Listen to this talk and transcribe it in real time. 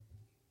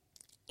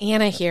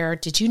Anna here.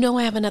 Did you know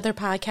I have another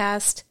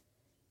podcast?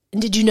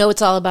 And did you know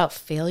it's all about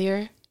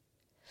failure?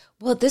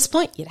 Well, at this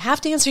point, you'd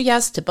have to answer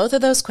yes to both of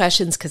those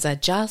questions because I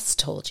just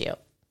told you.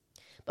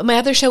 But my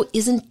other show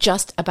isn't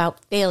just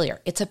about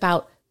failure. It's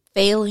about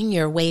failing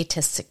your way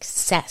to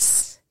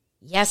success.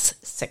 Yes,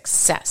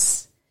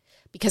 success.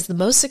 Because the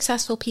most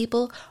successful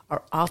people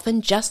are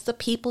often just the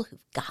people who've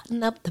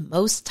gotten up the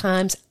most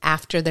times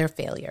after their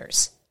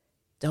failures.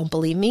 Don't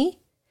believe me?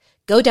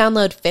 Go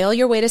download Fail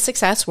Your Way to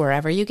Success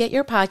wherever you get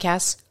your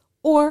podcasts,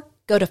 or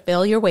go to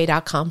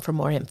failyourway.com for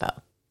more info.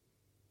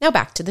 Now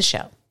back to the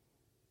show.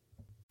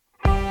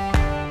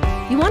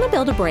 You want to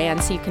build a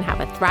brand so you can have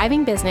a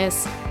thriving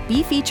business,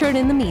 be featured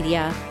in the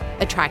media,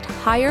 attract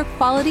higher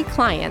quality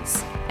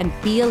clients, and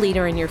be a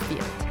leader in your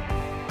field.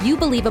 You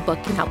believe a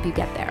book can help you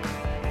get there.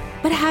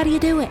 But how do you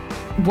do it?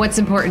 What's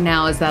important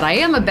now is that I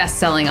am a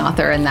best-selling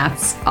author, and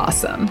that's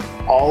awesome.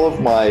 All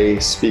of my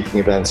speaking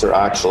events are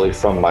actually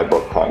from my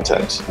book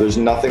content. There's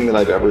nothing that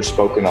I've ever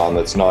spoken on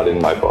that's not in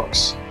my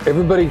books.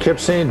 Everybody kept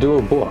saying do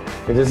a book.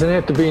 It doesn't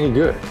have to be any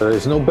good.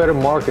 There's no better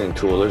marketing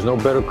tool. There's no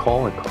better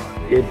calling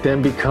card. It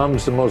then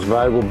becomes the most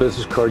valuable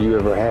business card you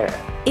ever had.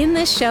 In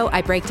this show,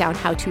 I break down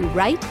how to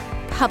write,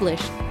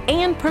 publish,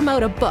 and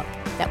promote a book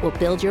that will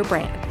build your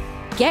brand.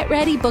 Get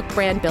ready, book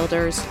brand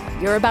builders.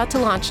 You're about to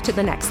launch to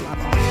the next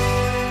level.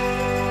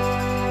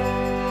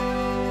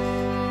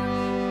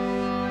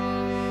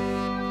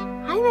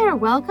 Hi there.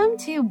 Welcome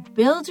to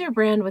Build Your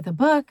Brand with a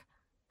Book.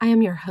 I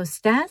am your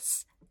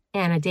hostess,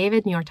 Anna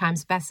David, New York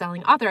Times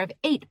bestselling author of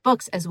 8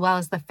 books, as well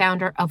as the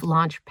founder of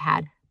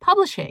Launchpad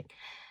Publishing.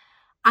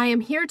 I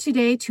am here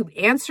today to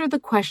answer the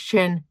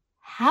question,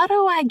 how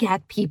do I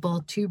get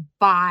people to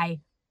buy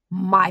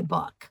my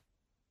book?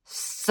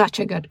 Such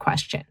a good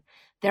question.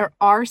 There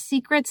are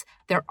secrets,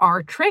 there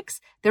are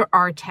tricks, there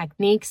are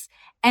techniques,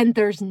 and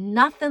there's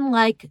nothing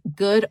like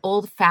good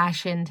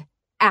old-fashioned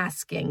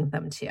asking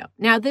them to.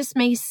 Now, this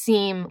may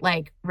seem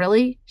like,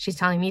 really? She's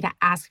telling me to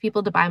ask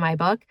people to buy my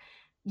book?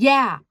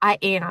 Yeah, I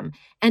am.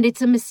 And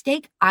it's a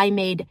mistake I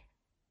made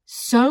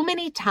so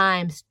many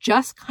times,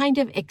 just kind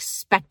of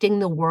expecting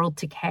the world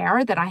to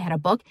care that I had a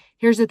book.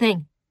 Here's the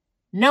thing.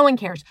 No one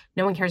cares.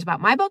 No one cares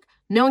about my book.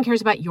 No one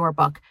cares about your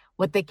book.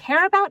 What they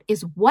care about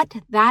is what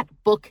that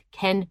book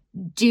can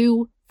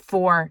do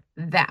for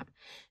them.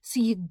 So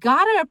you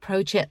got to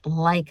approach it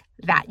like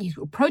that. You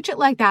approach it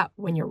like that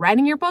when you're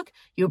writing your book.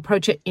 You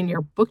approach it in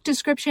your book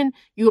description.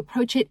 You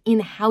approach it in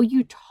how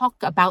you talk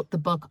about the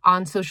book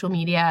on social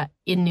media,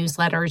 in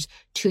newsletters,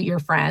 to your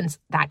friends,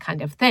 that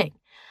kind of thing.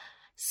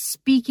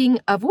 Speaking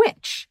of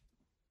which,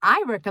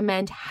 I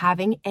recommend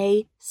having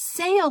a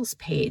sales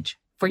page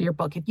for your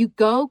book. If you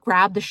go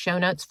grab the show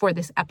notes for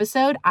this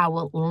episode, I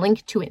will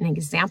link to an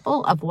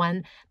example of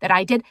one that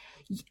I did.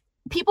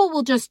 People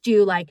will just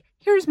do like,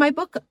 here's my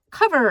book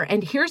cover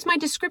and here's my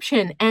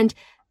description. And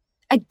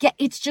again,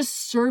 it's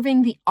just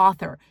serving the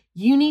author.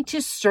 You need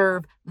to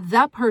serve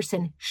the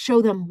person,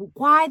 show them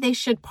why they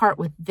should part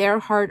with their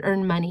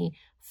hard-earned money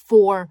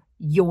for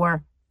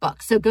your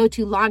book. So go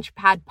to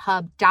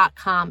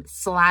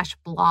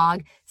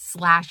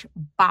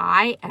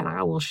launchpadpub.com/blog/buy, and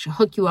I will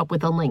hook you up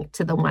with a link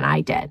to the one I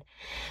did.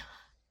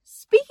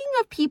 Speaking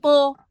of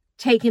people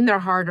taking their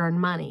hard-earned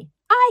money,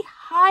 I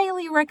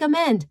highly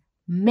recommend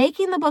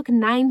making the book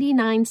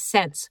 99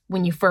 cents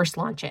when you first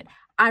launch it.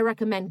 I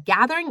recommend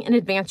gathering an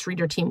advanced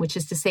reader team, which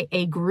is to say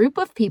a group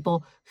of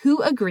people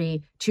who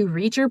agree to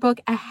read your book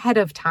ahead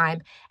of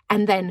time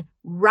and then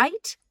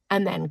write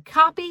and then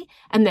copy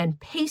and then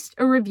paste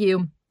a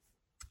review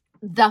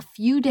the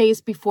few days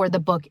before the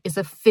book is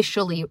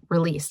officially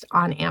released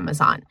on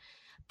Amazon.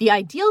 The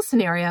ideal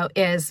scenario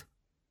is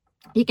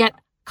you get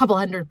a couple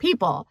hundred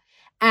people,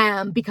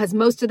 because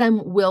most of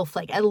them will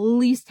flake. At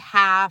least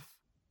half,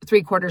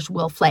 3/4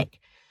 will flake.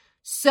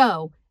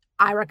 So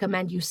I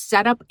recommend you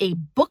set up a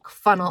book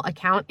funnel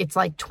account. It's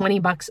like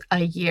 $20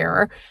 a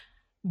year.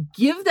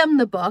 Give them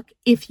the book.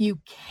 If you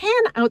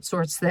can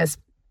outsource this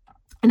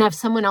and have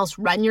someone else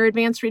run your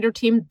advanced reader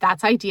team,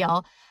 that's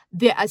ideal.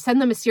 Send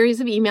them a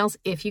series of emails.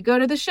 If you go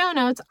to the show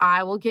notes,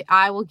 I will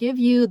give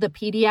you the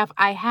PDF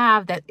I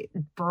have that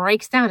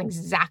breaks down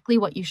exactly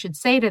what you should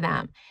say to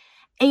them.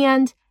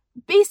 And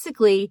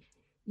basically,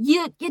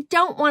 you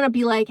don't want to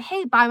be like,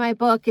 hey, buy my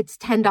book, it's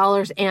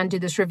 $10 and do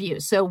this review.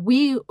 So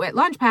we at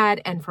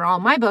Launchpad, and for all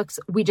my books,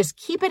 we just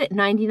keep it at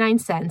 99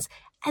 cents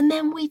and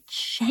then we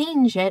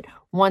change it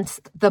once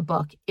the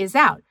book is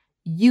out.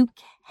 You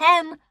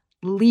can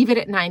leave it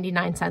at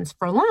 99 cents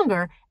for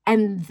longer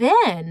and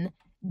then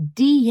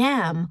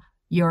DM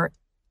your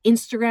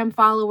Instagram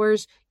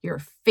followers, your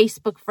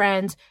Facebook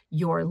friends,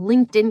 your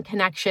LinkedIn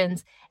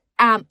connections.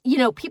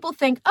 People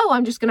think, oh,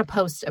 I'm just going to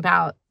post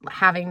about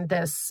having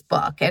this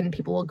book and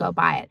people will go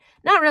buy it.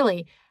 Not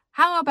really.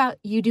 How about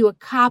you do a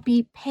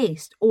copy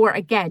paste, or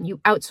again, you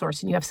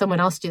outsource and you have someone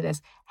else do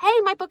this. Hey,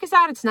 my book is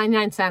out. It's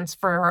 99 cents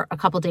for a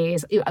couple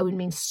days. It would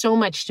mean so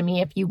much to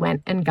me if you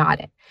went and got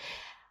it.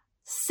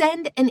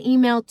 Send an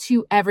email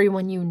to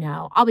everyone you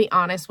know. I'll be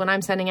honest, when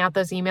I'm sending out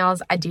those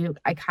emails, I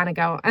kind of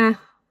go,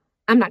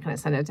 I'm not going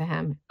to send it to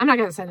him. I'm not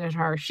going to send it to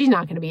her. She's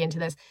not going to be into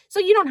this. So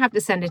you don't have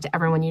to send it to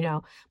everyone you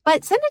know,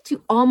 but send it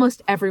to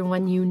almost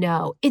everyone you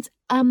know. It's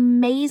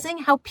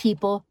amazing how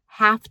people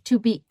have to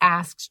be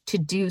asked to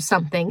do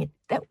something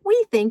that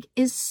we think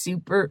is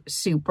super,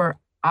 super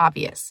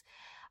obvious.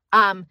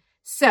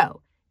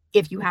 So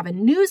if you have a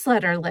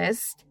newsletter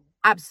list,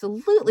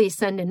 absolutely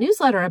send a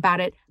newsletter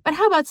about it. But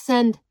how about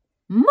send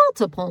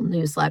multiple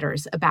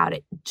newsletters about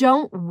it?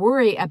 Don't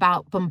worry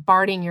about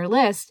bombarding your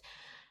list.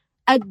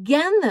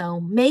 Again, though,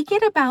 make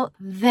it about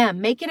them.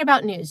 Make it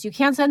about news. You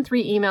can't send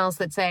 3 emails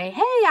that say,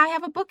 hey, I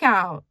have a book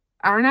out.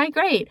 Aren't I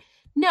great?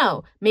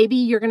 No, maybe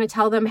you're going to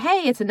tell them,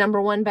 hey, it's a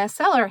 #1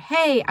 bestseller.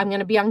 Hey, I'm going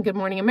to be on Good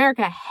Morning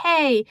America.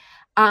 Hey,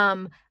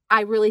 I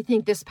really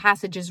think this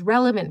passage is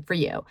relevant for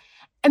you.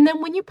 And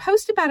then when you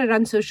post about it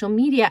on social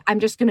media,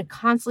 I'm just going to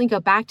constantly go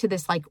back to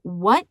this, like,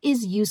 what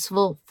is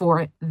useful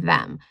for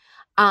them?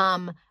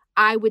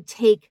 I would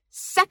take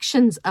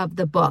sections of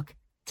the book.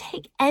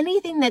 Take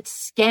anything that's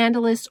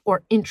scandalous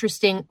or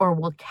interesting or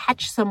will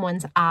catch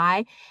someone's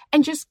eye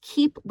and just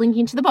keep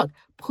linking to the book.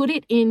 Put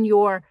it in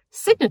your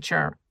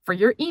signature for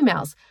your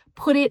emails.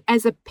 Put it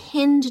as a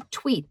pinned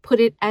tweet. Put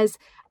it as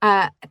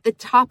at the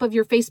top of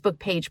your Facebook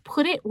page.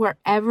 Put it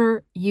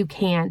wherever you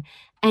can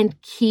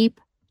and keep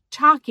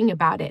talking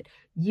about it.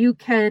 You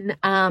can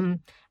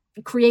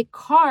create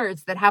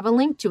cards that have a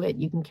link to it.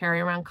 You can carry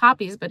around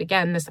copies. But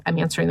again, I'm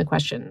answering the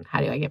question,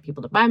 how do I get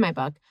people to buy my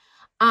book?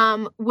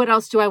 What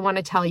else do I want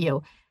to tell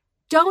you?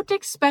 Don't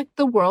expect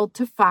the world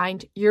to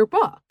find your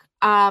book.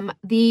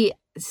 The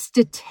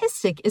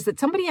statistic is that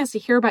somebody has to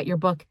hear about your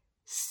book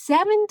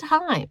 7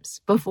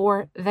 times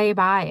before they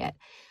buy it.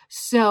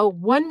 So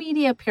one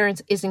media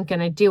appearance isn't going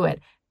to do it.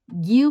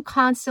 You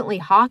constantly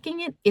hawking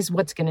it is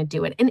what's going to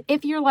do it. And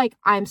if you're like,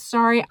 I'm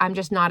sorry, I'm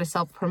just not a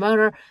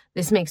self-promoter,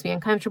 this makes me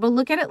uncomfortable,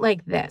 look at it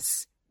like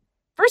this.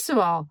 First of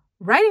all,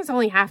 writing's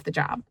only half the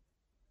job.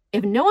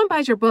 If no one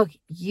buys your book,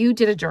 you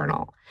did a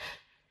journal.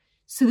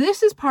 So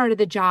this is part of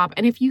the job.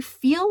 And if you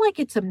feel like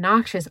it's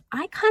obnoxious,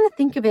 I kind of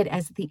think of it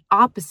as the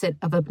opposite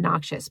of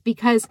obnoxious,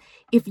 because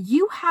if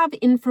you have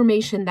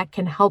information that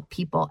can help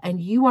people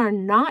and you are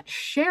not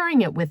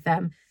sharing it with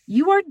them,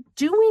 you are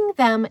doing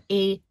them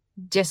a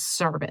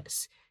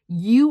disservice.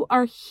 You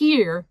are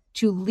here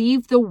to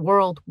leave the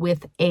world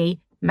with a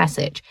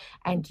message.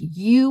 And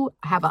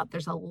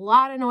there's a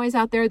lot of noise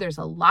out there. There's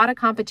a lot of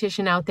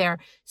competition out there.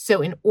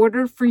 So in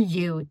order for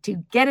you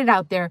to get it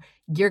out there,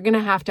 you're going to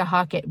have to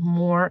hawk it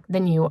more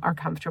than you are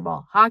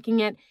comfortable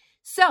hawking it.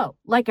 So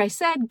like I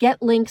said,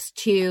 get links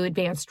to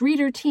Advanced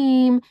Reader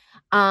Team.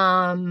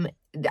 I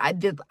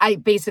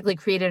basically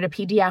created a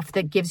PDF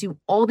that gives you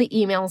all the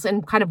emails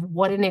and kind of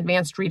what an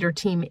Advanced Reader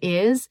Team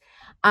is.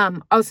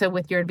 Also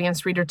with your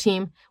Advanced Reader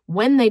Team,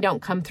 when they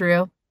don't come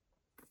through,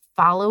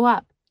 follow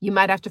up. You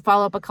might have to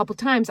follow up a couple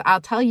times. I'll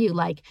tell you,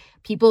 like,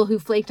 people who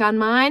flaked on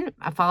mine,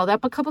 I followed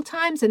up a couple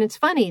times, and it's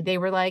funny. They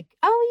were like,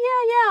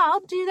 oh, yeah, I'll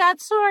do that.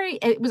 Sorry.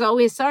 It was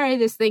always, sorry,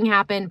 this thing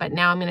happened, but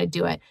now I'm going to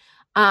do it.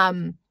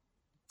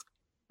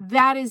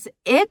 That is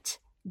it.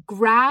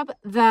 Grab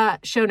the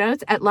show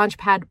notes at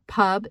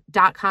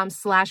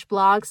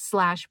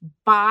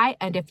launchpadpub.com/blog/buy.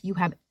 And if you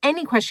have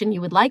any question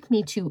you would like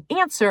me to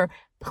answer,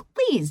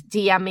 please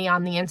DM me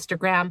on the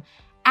Instagram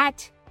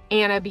at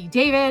Anna B.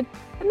 David.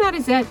 And that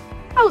is it.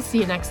 I will see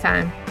you next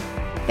time.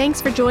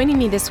 Thanks for joining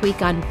me this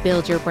week on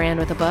Build Your Brand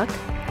with a Book.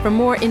 For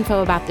more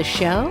info about the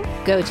show,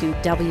 go to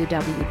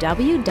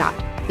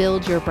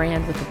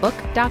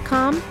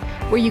www.buildyourbrandwithabook.com,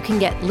 where you can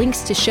get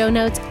links to show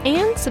notes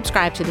and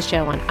subscribe to the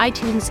show on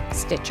iTunes,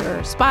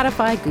 Stitcher,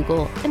 Spotify,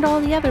 Google, and all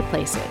the other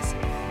places.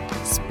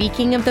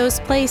 Speaking of those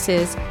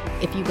places,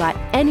 if you got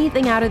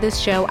anything out of this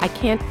show, I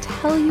can't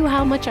tell you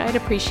how much I'd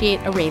appreciate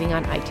a rating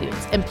on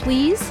iTunes. And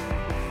please,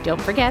 don't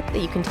forget that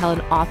you can tell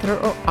an author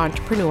or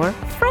entrepreneur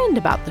friend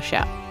about the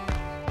show.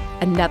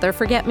 Another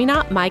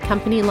forget-me-not, my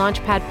company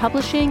Launchpad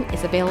Publishing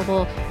is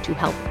available to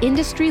help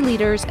industry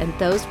leaders and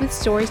those with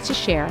stories to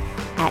share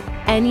at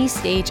any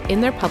stage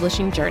in their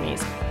publishing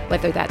journeys,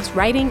 whether that's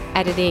writing,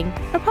 editing,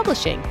 or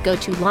publishing. Go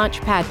to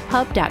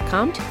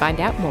launchpadpub.com to find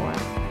out more.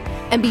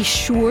 And be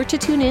sure to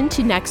tune in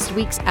to next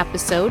week's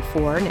episode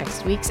for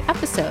next week's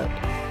episode.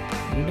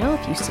 You know,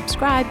 if you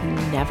subscribe, you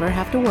never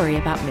have to worry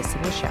about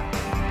missing a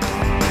show.